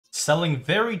Selling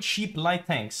very cheap light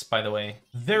tanks, by the way.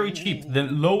 Very cheap. The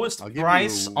lowest I'll give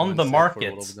price you on the 1 sec for all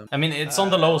market. of them. I mean, it's on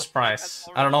the lowest price.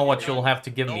 I don't know what you'll have to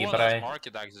give me, but I...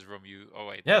 market access from you. Oh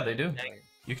wait. Yeah, they do.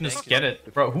 You can just get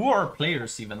it. Bro, who are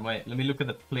players even? Wait, let me look at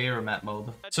the player map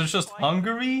mode. So it's just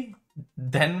Hungary,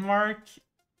 Denmark,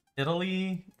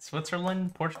 Italy,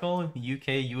 Switzerland, Portugal, UK,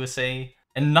 USA,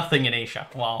 and nothing in Asia.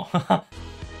 Wow.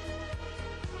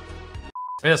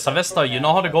 Yeah, Savesta, you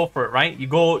know how to go for it, right?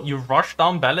 You rush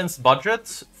down balanced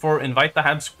budget for invite the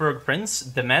Habsburg Prince,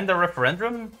 demand a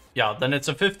referendum. Yeah, then it's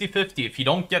a 50-50. If you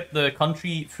don't get the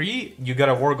country free, you get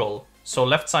a war goal. So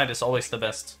left side is always the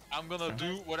best. I'm gonna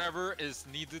do whatever is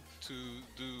needed to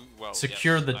do well.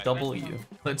 Secure yes. the W.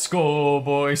 Let's go,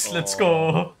 boys. Let's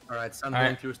go. Alright, send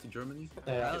volunteers to Germany.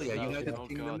 Hell yeah, United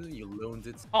Kingdom, you loaned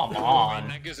it. Come on.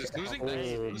 Dankus is losing.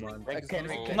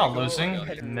 I'm not losing.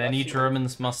 Many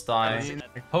Germans must die.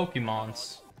 Like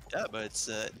Pokemons. Yeah, but it's,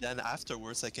 then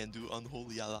afterwards I can do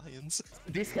Unholy Alliance.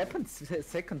 This happened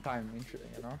second time,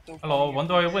 you know? Hello, when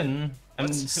do I win?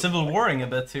 I'm civil warring a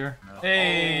bit here.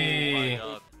 Hey!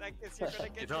 You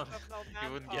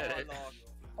wouldn't get it.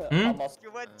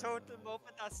 You went total mode,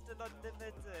 but that's still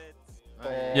unlimited.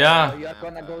 Yeah. You're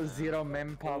gonna go 0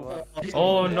 manpower.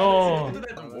 Oh no!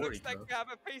 Looks like we have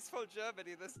a peaceful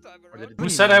Germany this time around. Who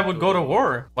said I would go to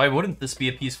war? Why wouldn't this be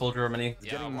a peaceful Germany?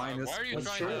 Yeah, why are you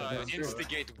trying to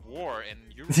instigate war in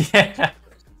Europe? Yeah.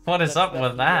 What is up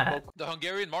with that? The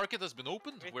Hungarian market has been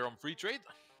opened. We're on free trade.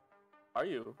 Are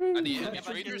you? Any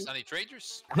traders? Any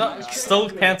traders? No, still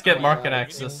can't get market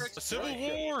access. A civil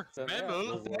war!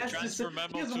 Memo! Transfer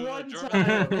memo to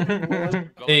Germany.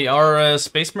 Hey, are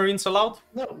Space Marines allowed?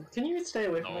 No, can you stay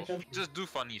away from my No, country? just do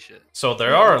funny shit. So they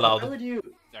are Why allowed. would you?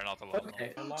 They're not allowed.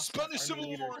 Okay. No. Spanish Civil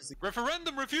War!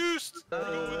 Referendum refused!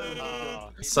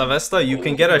 Savesta, you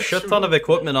can get a shit ton of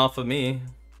equipment off of me.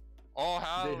 Oh,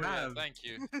 hell yeah, have. thank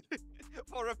you.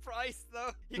 For a price,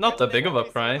 though. Not that big of a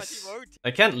price.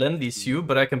 I can't lend these to you,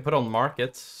 but I can put on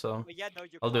market, so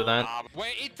I'll do that.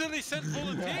 Wait, Italy sent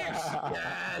volunteers!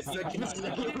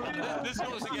 This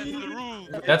goes against the rules.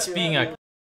 That's being a...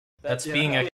 That's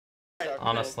being a...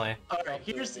 Honestly. Alright,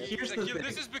 here's the thing.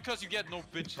 This is because you get no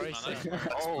bitches, man.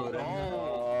 I swear.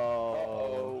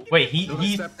 Oh. Wait,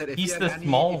 he's the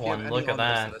small one. Look at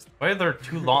that. Why are there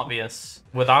two Latvias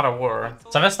without a war?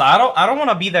 Savesta, I don't want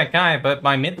to be that guy, but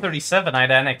by mid 37, I'd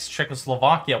annex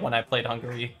Czechoslovakia when I played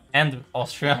Hungary and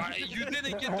Austria. You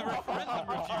didn't get the referendum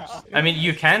refused. I mean,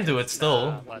 you can do it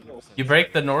still. You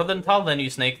break the northern tile, then you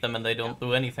snake them, and they don't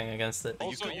do anything against it.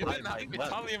 Also, you didn't have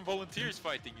Italian volunteers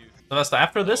fighting you. Savesta,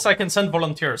 after this, I can send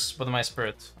volunteers with my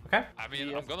spirit. Okay? I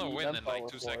mean, I'm gonna win in like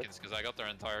 2 seconds because I got their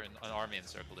entire army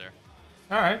encircled there.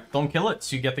 Alright, don't kill it,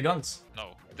 so you get the guns.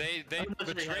 No, they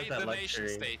betrayed the nation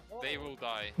state. They will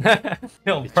die.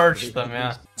 He'll purge them,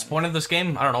 yeah. What's the point of this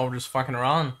game? I don't know, we're just fucking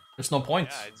around. There's no point.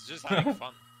 Yeah, it's just having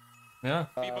fun. Yeah.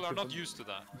 People are not used to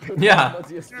that. Yeah.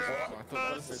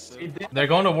 They're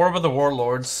going to war with the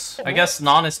warlords. I guess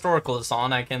non-historical is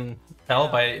on, I can tell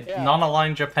by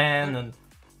non-aligned Japan and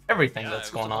everything that's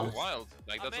going on. Wild.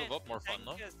 Like, that's a lot more fun,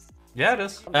 no? Yeah, it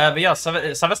is. But yeah,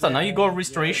 Savesta, now you go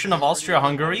Restoration of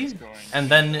Austria-Hungary, and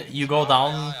then you go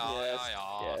down,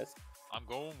 Yes. I'm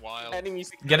going wild.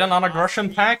 get a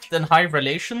non-aggression pact, then high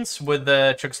relations with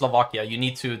Czechoslovakia. You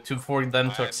need to for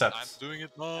them to accept. I'm doing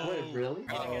it now. Wait, really?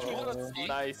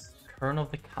 Nice. Turn of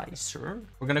the Kaiser.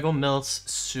 We're gonna go mills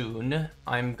soon.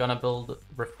 I'm gonna build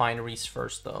refineries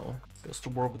first, though. Goes to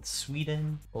war with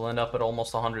Sweden. We'll end up at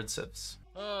almost 100 civs.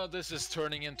 This is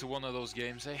turning into one of those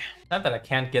games, eh? Not that I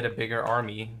can't get a bigger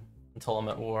army until I'm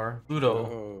at war.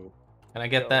 Udo, can I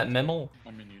get that memo?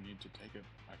 I mean, you need to take it.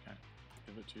 I can't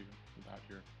give it to you without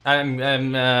your... I'm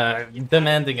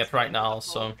demanding it right now,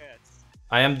 so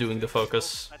I am doing the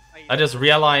focus. I just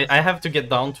realized I have to get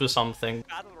down to something.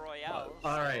 Battle Royale.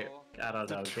 Alright. I don't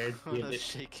know, dude.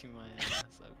 Shaking my ass,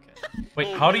 okay. Wait,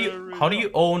 how do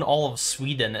you own all of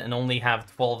Sweden and only have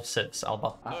 12 civs,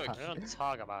 Alba? Look, Don't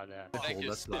talk about that.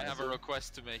 Dankus, I have a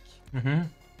request to make. Mm-hmm.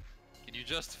 Can you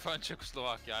justify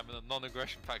Czechoslovakia? I'm in a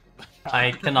non-aggression pact with them. I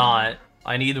cannot.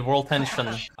 I need world tension.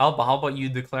 Alba, how about you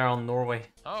declare on Norway?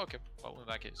 Oh, okay. Well, in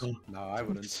that case. No, I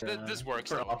wouldn't. This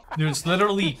works. Though. Dude, it's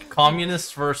literally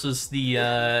communists versus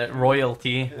the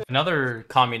royalty. Another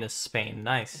communist Spain.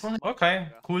 Nice. Okay,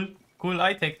 cool. Cool,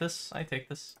 I take this. I take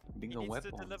this. Being a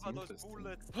weapon.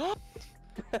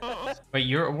 Wait,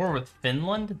 you're at war with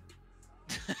Finland?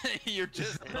 You're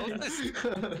just noticed.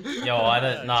 Yo, I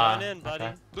didn't. Nah. Join in, buddy.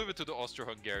 Okay. Leave it to the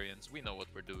Austro-Hungarians. We know what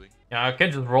we're doing. Yeah, I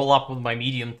could just roll up with my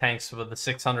medium tanks with the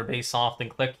 600 base soft and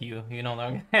click you. You know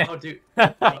that. Oh, dude.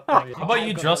 How about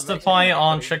you justify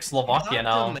on Czechoslovakia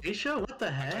now? Dalmatia? What the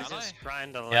heck? Can I?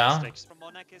 Grind the Yeah. elastics. From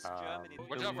Memecus, Germany.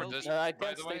 Watch out for this, I by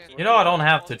can't the way. stay You know I don't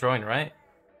have to join, right?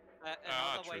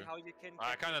 Another way true. how you can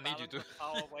I get kinda the need you balance to. of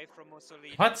power away from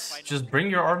Mussolini What? and find Just out bring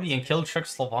your who army is and kill the-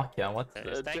 Czechoslovakia. What?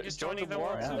 Dankus joining the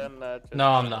war?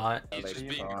 No, I'm not. He's just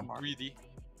being greedy.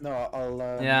 No, I'll.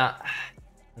 Yeah.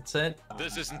 That's it.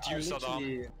 This isn't you, I'll Saddam.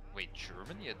 literally- Wait,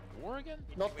 Germany at war again?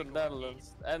 Not the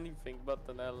Netherlands. Anything but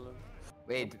the Netherlands.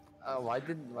 Wait, why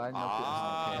not?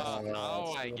 Ah, Okay,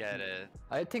 now I get it.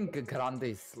 I think Grande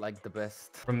is like the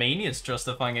best. Romania is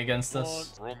justifying against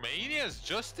us. Romania is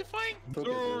justifying? Sir,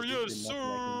 Sir, yes,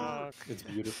 sir! It's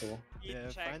beautiful. Yeah,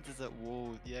 France is at war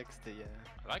with the extra, yeah.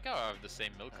 I like how I have the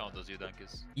same milk count as you,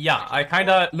 Dankus. Yeah, I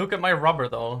kinda look at my rubber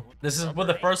though. This is with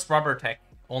the first rubber tech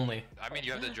only. I mean,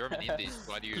 you have the German Indies.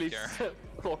 Why do you Please, care?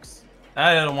 box.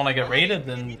 I don't want to get raided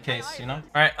in case, you know.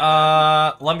 All right,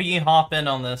 let me hop in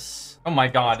on this. Oh my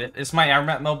god, is my air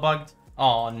map mode bugged?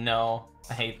 Oh no,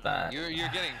 I hate that. You're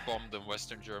getting bombed in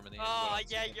Western Germany. is Oh, what I'm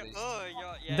yeah, saying, you, please. oh,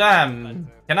 yeah.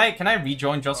 Damn. Can I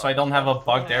rejoin just so I don't have a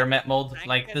bugged air map mode?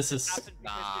 Like this is.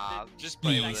 Nah, just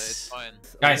play with it. Please. It's fine.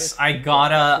 Guys, I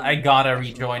gotta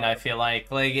rejoin. I feel like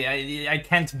I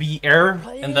can't be air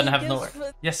and then have no.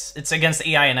 Yes, it's against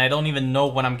AI, and I don't even know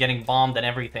when I'm getting bombed and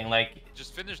everything. Like,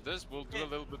 Just finish this. We'll do a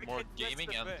little bit more gaming,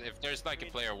 and if there's like a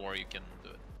player war, you can do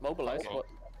it. Mobilize? Oh.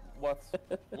 What?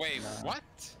 Wait, what?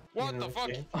 What the fuck?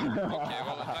 Okay,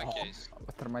 well in that case.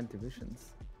 What are my divisions?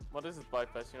 What is it,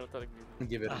 bypass? You're not telling me.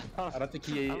 Give it. I don't think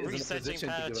he I'm is in a researching position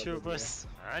to do it. paratroopers.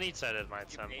 I need to edit my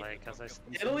template because I.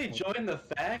 Italy joined the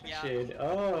faction.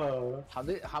 Oh.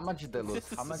 How much did they lose?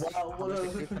 How much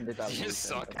equipment did I lose? You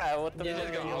suck. Yeah, what the Yeah, fuck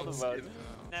are you on about?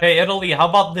 hey Italy, how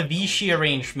about the Vichy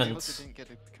arrangement?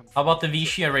 How about the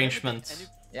Vichy arrangement?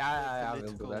 Yeah, I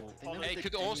will do that. Hey,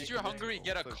 could Austria-Hungary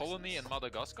get a colony in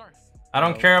Madagascar? I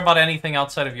don't care about anything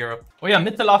outside of Europe. Oh yeah,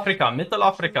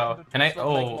 Mittelafrika. Can I?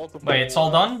 Oh, wait, it's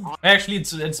all done? Actually,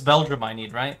 it's Belgium I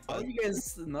need, right? Are you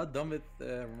guys not done with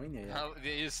Romania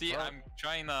yet? You see, I'm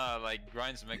trying to like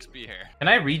grind some XP here. Can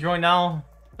I rejoin now,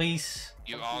 please?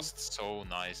 You asked so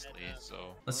nicely, so.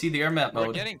 Let's see the air map We're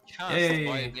mode. getting cast Hey,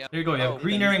 by there the you go. You have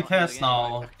green air and cast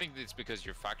now. I think it's because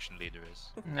your faction leader is.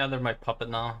 Yeah, they're my puppet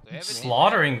now. They have it.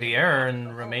 Slaughtering the air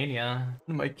in Romania.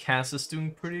 My cast is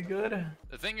doing pretty good.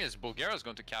 The thing is, Bulgaria is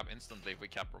going to cap instantly if we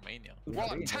cap Romania.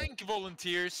 What? Tank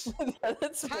volunteers!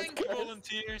 That's Tank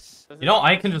volunteers! You know,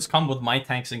 I can just come with my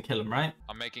tanks and kill him, right?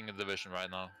 I'm making a division right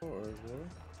now.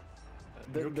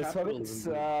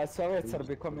 The Soviets are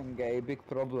becoming a big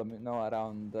problem, you know,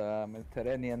 around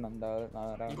Mediterranean and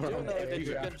around. You do know that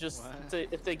you can just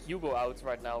take Hugo out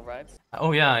right now, right?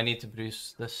 Oh yeah, I need to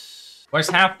produce this. Where's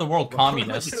half the world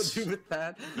communists? do with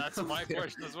that? That's my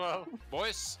question as well.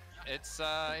 Boys, it's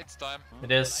time.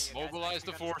 It is. Mobilize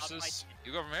the forces.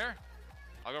 You go from here.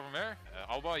 I'll go from here.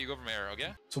 Alba, you go from here,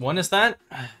 okay? So when is that?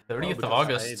 30th of because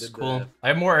August. I It's did cool. the- I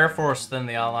have more air force than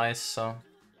the allies, so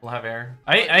we'll have air.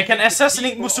 I can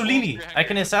assassinate Mussolini. I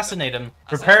can assassinate him.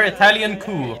 Prepare Italian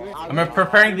coup. I'm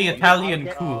preparing the Italian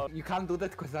coup. You can't do that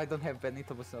because I don't have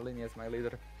Benito Mussolini as my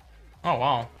leader. Oh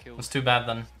wow, that's too bad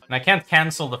then. And I can't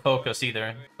cancel the focus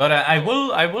either. But I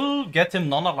will get him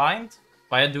non-aligned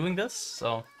by doing this.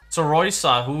 So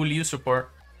Roysa, who will you support?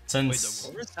 Since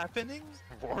Wait, the war is happening?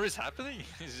 War is happening?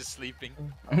 He's just sleeping.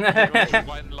 by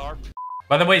One LARP.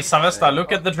 the way, Savesta,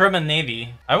 look at the German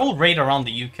Navy. I will raid around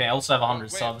the UK. I also have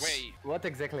 100 subs. Wait. What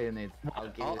exactly you need? I'll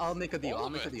give you. I'll make a deal. All I'll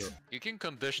of make a it. deal. You can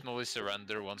conditionally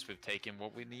surrender once we've taken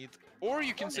what we need. Or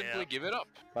you can simply give it up.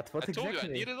 But what I told you I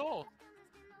exactly? need it all.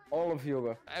 All of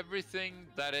you. Everything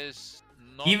that is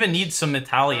not He even needs some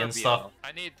Italian Serbia. stuff.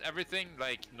 I need everything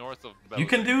like north of You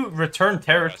can Belgrade. do return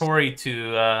territory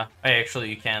to, actually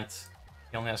you can't.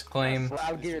 He only has claim. Well,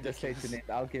 I'll give you the state you need.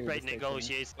 I'll give you Great the state you need.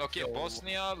 negotiation. Okay,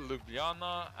 Bosnia,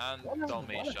 Ljubljana, and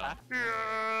Dalmatia.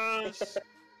 Yes!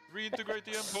 Reintegrate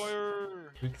the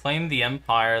empire! We claim the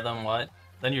empire, then what?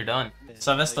 Then you're done.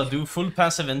 Savesta, do full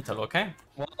passive intel, okay?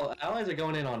 Well, allies are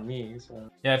going in on me, so.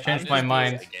 Yeah, I've changed my Just do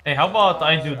mind. this again. Hey, how about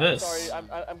I do this? Sorry,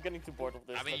 I'm getting too bored of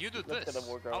this. I mean, you do Let's this. get a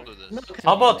war I'll going. do this.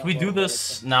 How about we do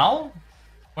this now?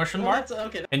 Question mark?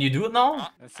 Okay. Can you do it now?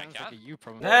 That sounds I like a can. you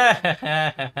problem.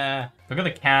 Look at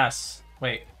the cast.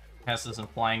 Wait, cast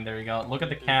isn't flying. There you go. Look at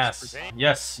the cast.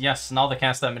 Yes, yes. Now the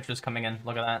cast damage is coming in.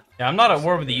 Look at that. Yeah, I'm not at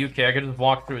war with the UK. I could just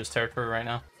walk through his territory right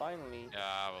now. Finally.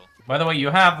 Yeah, well. By the way, you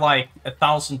have like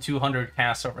 1,200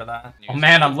 casts over that. Oh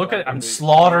man, I'm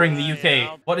slaughtering the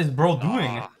UK. What is bro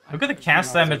doing? Look at the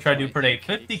cast damage I do per day.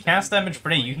 50 cast damage per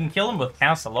day. You can kill him with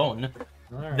cast alone.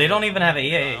 They don't even have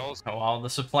AA. Oh wow, the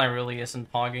supply really isn't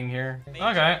hogging here.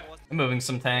 Okay, I'm moving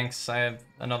some tanks. I have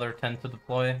another 10 to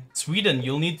deploy. Sweden,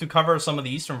 you'll need to cover some of the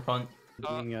eastern front.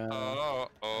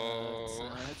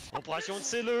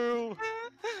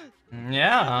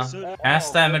 Yeah,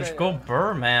 cast damage, go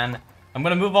burr, man. I'm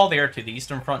gonna move all the air to the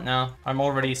eastern front now. I'm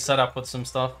already set up with some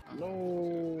stuff.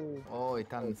 Oh,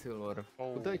 Italian Civil War.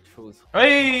 Who do I choose?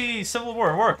 Hey, Civil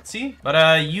War worked, see?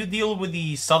 But you deal with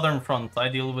the southern front, I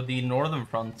deal with the northern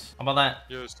front. How about that?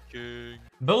 Yes, king.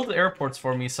 Build airports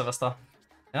for me, Sevesta.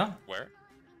 Yeah? Where?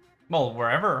 Well,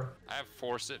 wherever. I have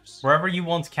 4 sips. Wherever you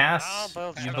want casts,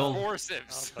 you build. 4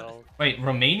 sips. Wait,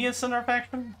 Romania's in our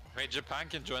faction? Wait, Japan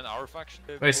can join our faction?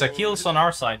 Wait, Sakil's on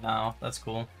our side now. That's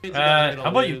cool. How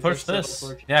about you push this?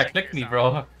 Yeah, click me,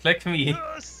 bro. Click me.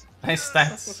 Nice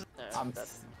stats.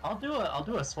 I'll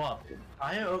do a swap.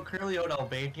 I currently own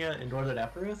Albania and Northern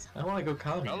Epirus. I want to go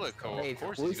communist. Of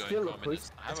course he's going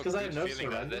communist. I have a good feeling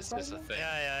that this is a thing.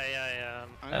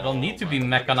 It'll need to be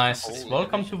mechanized.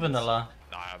 Welcome to vanilla.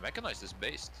 Nah, mechanized is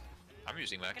based. I'm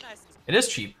using mech. It is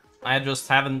cheap. I just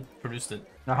haven't produced it.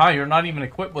 Aha, you're not even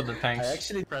equipped with the tanks. I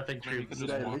actually prepping troops.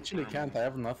 I literally can't. I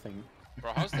have nothing.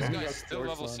 Bro, how's this guy still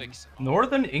level 6?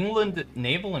 Northern England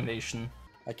naval invasion.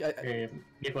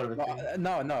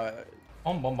 No.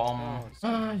 Bomb, bomb, bomb.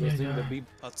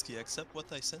 Hutski, accept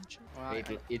what I sent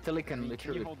you. Italy can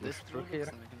literally push through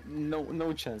here.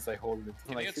 No chance I hold it.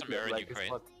 Can you get some air in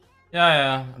Ukraine?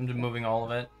 Yeah, I'm just moving all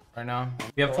of it right now.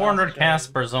 We have 400 casts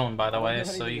per zone, by the way,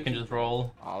 so you can just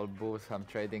roll. I'll boost. I'm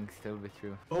trading still with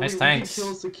you. Nice tanks.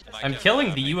 I'm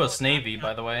killing the US Navy,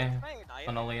 by the way,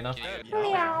 funnily enough.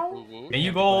 Can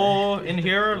you go in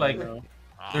here? Like,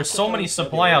 there's so many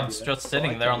supply hubs just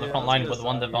sitting there on the front line with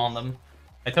one div on them.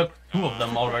 I took 2 of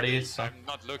them already, so... I'm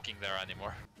not looking there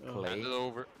anymore. Hand it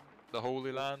over. The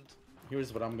Holy Land.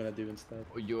 Here's what I'm gonna do instead.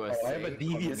 USA, I have a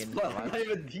devious plan. I have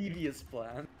a devious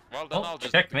plan. Well, then I'll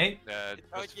just... Checkmate.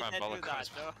 Just find Balakans.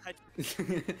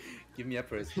 Give me a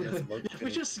first. If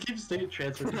we just skip state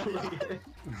transfer.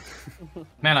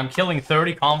 Man, I'm killing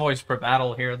 30 convoys per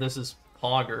battle here. This is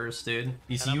poggers, dude.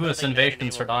 These US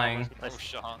invasions are dying. Oh,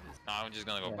 Sean. Nah, I'm just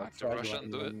gonna go back to Russia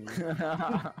and do it.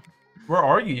 Where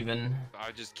are you even?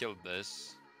 I just killed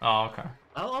this. Oh, okay.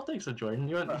 I'll take some Jordan.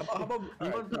 You want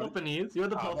Peloponnese? You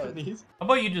want the Peloponnese? How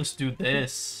about you just do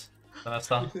this? That's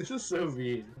stuff. This is so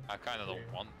mean. I kinda don't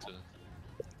want to.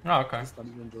 Oh, okay.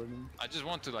 I just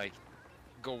want to, like,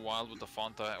 go wild with the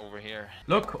Fanta over here.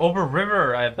 Look, over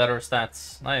river I have better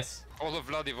stats. Nice. All of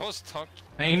Vladivostok.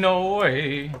 Ain't no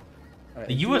way.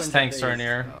 The US tanks are in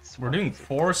here. We're doing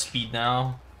 4 speed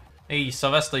now. Hey,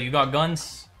 Sylvester, you got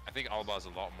guns? I think Alba has a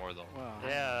lot more though.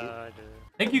 Yeah, I do.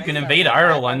 I think you can invade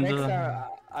Ireland.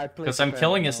 Because I'm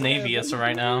killing his navy as of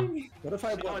right now. What if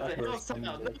I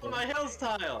my health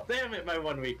tile? Damn it, my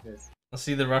one weakness. Let's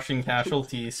see the Russian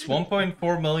casualties.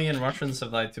 1.4 million Russians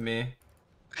have died to me.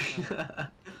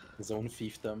 Zone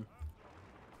fiefdom.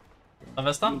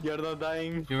 Avesta? You're not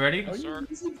dying. You ready? Sir.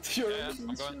 Yeah,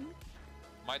 I'm going.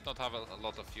 Might not have a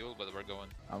lot of fuel, but we're going.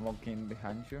 I'm walking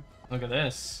behind you. Look at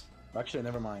this. Actually,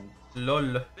 never mind.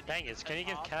 LOL. Dankus, can you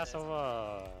give Cass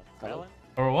over Ireland?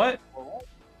 Or what?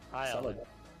 Ireland.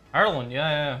 Ireland,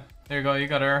 yeah. There you go, you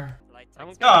got her.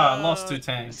 I'm Ah, lost 2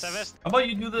 tanks. How about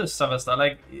you do this, Savesta?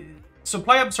 Like,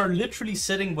 supply hubs are literally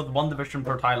sitting with 1 division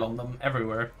per tile on them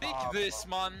everywhere. Click this,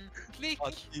 man. Click.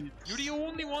 You're the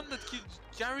only one that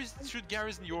should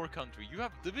garrison your country. You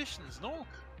have divisions, no?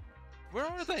 Where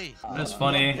are they? That's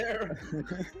funny.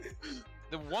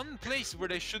 The one place where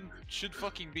they should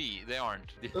fucking be, they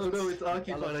aren't. Oh no, it's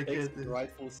occupied again.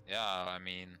 Yeah, I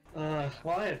mean...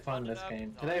 well, I had fun this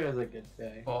game. Today was a good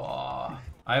day. Oh,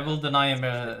 I will deny him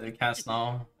a cast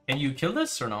now. Can you kill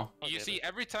this or no? You see,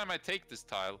 every time I take this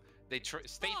tile, they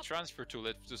state transfer tool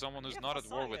it to someone who's not at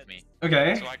war with me.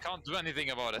 Okay. So I can't do anything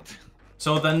about it.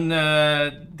 So then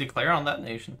declare on that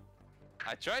nation.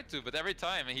 I tried to, but every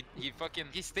time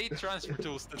he state transfer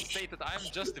tools the state that I'm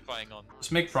justifying on.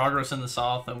 Just make progress in the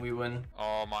south and we win.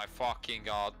 Oh my fucking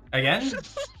god. Again?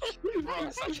 Bro,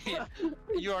 Sakin,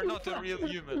 you are not a real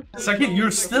human. Sakin,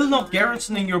 you're still not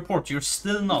garrisoning your port. You're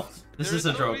still not. This is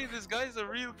a joke. This guy's a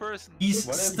real person.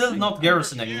 He's still not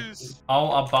garrisoning.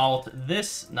 How about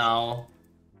this now?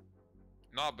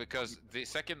 No, because the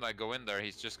second I go in there,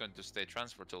 he's just going to state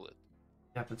transfer tool it.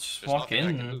 Yeah, but just walk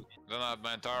in. Then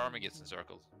my entire army gets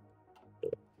encircled.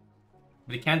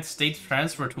 We can't state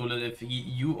transfer tool it if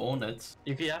you own it.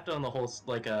 You have to own the whole,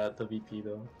 like, the VP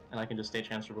though, and I can just state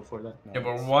transfer before that. Yeah,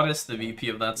 but what is the VP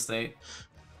of that state?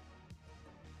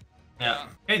 Yeah.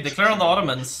 Hey, declare on the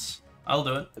Ottomans. I'll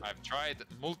do it. I've tried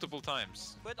multiple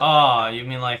times. Ah, you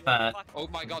mean like that? Oh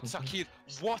my god, Sakir,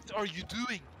 what are you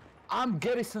doing? I'm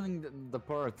garrisoning the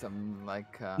port. I'm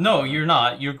like. No, you're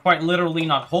not. You're quite literally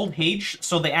not. Hold H,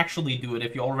 so they actually do it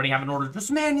if you already have an order.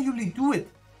 Just manually do it.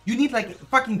 You need like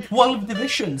fucking 12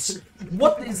 divisions.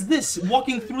 What is this?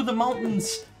 Walking through the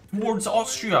mountains towards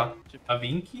Austria.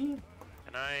 Avinki?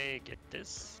 Can I get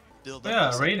this?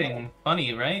 Yeah, rating.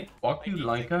 Funny, right? Walk you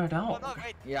like a dog.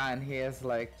 Yeah, and he has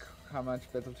like how much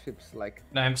battleships? Like.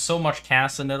 I have so much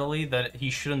cash in Italy that he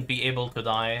shouldn't be able to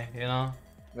die, you know?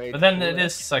 Wait, But then it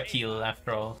is Sakil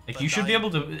after all. Like you should be able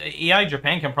to. AI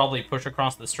Japan can probably push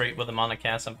across the strait with the amount of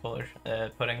cast I'm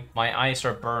putting. My eyes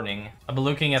are burning. I've been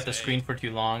looking at the screen for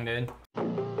too long, dude.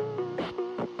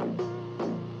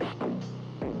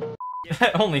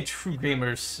 Only true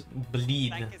gamers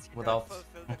bleed without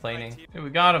complaining. Hey, we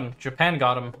got him. Japan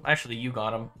got him. Actually, you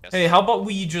got him. Yes. Hey, how about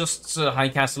we just high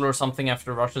castle or something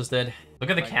after Russia's dead? Look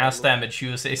at the cast damage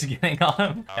USA is getting on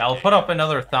him. Okay. Yeah, I'll put up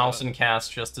another 1,000 casts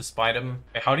just to spite him.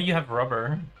 Hey, how do you have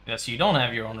rubber? Yes, you don't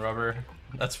have your own rubber.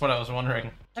 That's what I was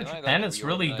wondering. Japan is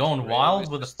really going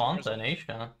wild with the Fonta in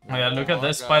Asia. Oh yeah, look at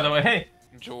this, by the way. Hey!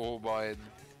 Joe Biden.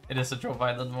 It is a Joe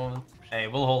Biden moment. Hey,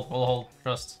 we'll hold.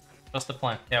 Trust the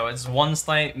plan. Yeah, it's one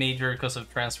slight major because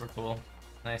of transfer tool.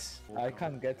 Nice. I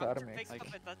can't get army.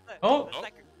 Oh!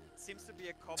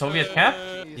 Soviet cap?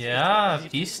 Yeah,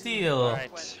 peace deal.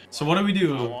 Right. So what do we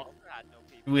do?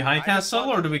 Do we high castle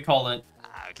or do we call it?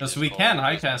 Because we can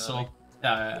high castle.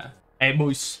 Yeah. Hey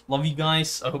boys, love you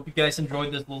guys. I hope you guys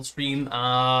enjoyed this little stream.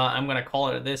 I'm gonna call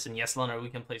it this, and yes, Leonard, we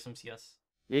can play some CS.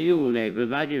 You,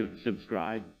 everybody,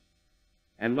 subscribe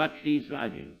and watch these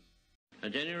videos.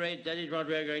 At any rate, that is what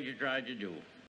we're going to try to do.